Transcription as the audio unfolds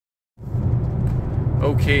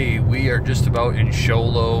Okay, we are just about in Show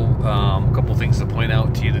Low. A couple things to point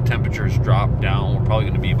out to you. The temperatures dropped down. We're probably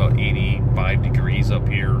going to be about 85 degrees up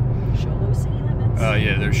here. Show Low city limits?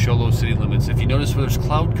 Yeah, there's Show Low city limits. If you notice where there's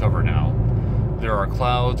cloud cover now, there are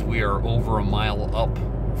clouds. We are over a mile up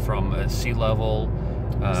from sea level.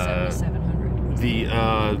 7,700. The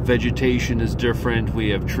vegetation is different. We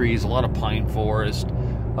have trees, a lot of pine forest.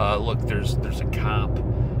 Look, there's a cop,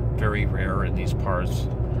 very rare in these parts.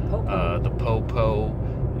 The Popo,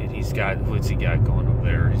 and he's got, what's he got going over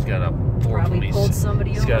there? He's got a 420. Probably pulled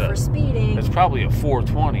somebody over for speeding. It's probably a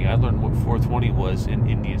 420. I learned what 420 was in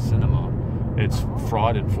Indian cinema. It's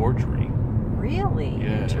fraud and forgery. Really?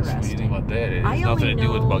 Yeah, interesting. what do you think about that? It I has nothing to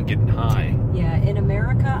do with about getting high. Yeah, in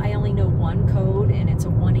America, I only know one code, and it's a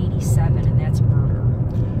 187, and that's murder.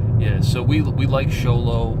 Yeah, so we like Show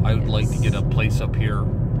Low. I would like to get a place up here,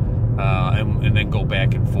 and then go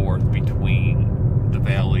back and forth between the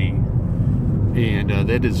valley, and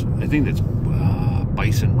that is, I think that's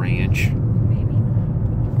Bison Ranch. Maybe.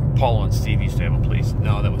 Paul and Steve used to have a place.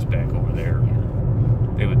 No, that was back over there. Yeah.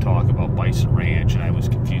 They would talk about Bison Ranch, and I was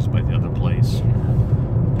confused by the other place.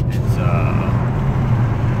 Yeah. It's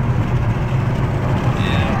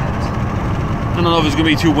yeah. I don't know if it's gonna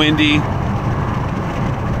be too windy,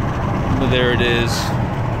 but there it is.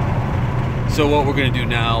 So what we're gonna do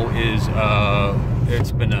now is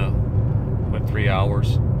it's been 3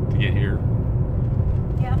 hours to get here.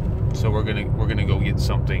 Yeah. So we're gonna go get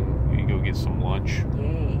something. We can go get some lunch.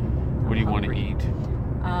 Yay. What do you want to eat?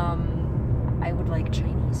 I would like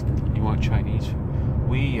Chinese food. You want Chinese food?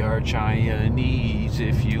 We are Chinese,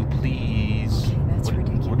 if you please. Okay, that's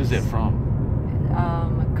ridiculous. What is that from?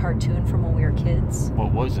 A cartoon from when we were kids.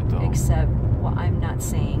 What was it though? Except, well, I'm not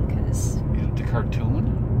saying because. The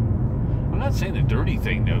cartoon? I'm not saying the dirty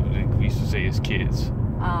thing that we used to say as kids.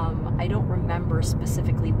 I don't remember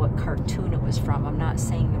specifically what cartoon it was from. I'm not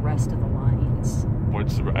saying the rest of the lines.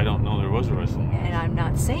 I don't know there was a rest of the lines. And I'm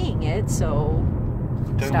not saying it, so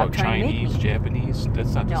Talking stop about trying Chinese, to make me. Japanese?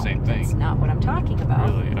 That's not the same thing. That's not what I'm talking about.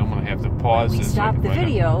 Really? I'm going to have to pause When we this. stop the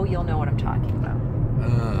video, you'll know what I'm talking about.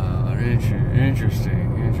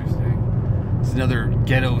 Interesting. It's another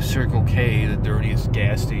ghetto Circle K, the dirtiest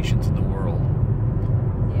gas stations in the world.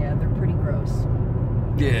 Yeah, they're pretty gross.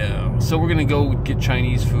 Yeah, so we're gonna go get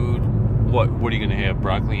Chinese food. What are you gonna have?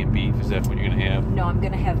 Broccoli and beef? Is that what you're gonna have? No, I'm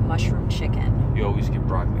gonna have mushroom chicken. You always get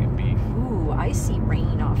broccoli and beef. Ooh, I see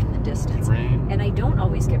rain off in the distance. Rain? And I don't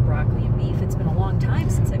always get broccoli and beef. It's been a long time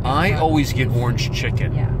since I've. I always get orange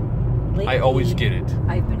chicken. Yeah. Lately, I always get it.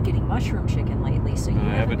 I've been getting mushroom chicken lately, so you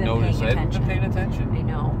haven't been noticed. paying I haven't been paying attention. I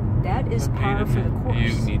know. That is par for the course.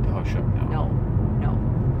 You need to hush up now. No.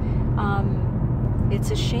 It's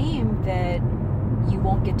a shame that you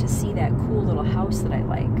won't get to see that cool little house that I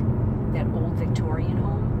like. That old Victorian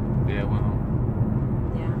home. Yeah, well.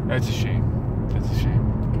 Yeah. That's a shame. That's a shame.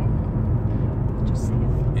 Okay. Just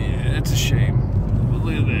saying. Yeah, it's a shame. But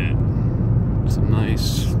look at that. It's a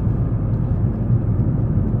nice.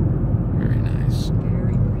 Very nice.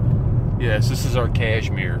 Very pretty. Yes, this is our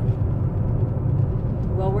Kashmir.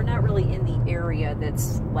 Well, we're not really in the area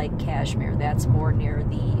that's like Kashmir. That's more near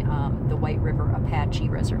the White River Apache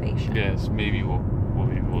Reservation. Yes, maybe we'll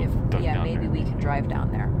duck down maybe there. we can drive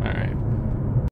down there. All right.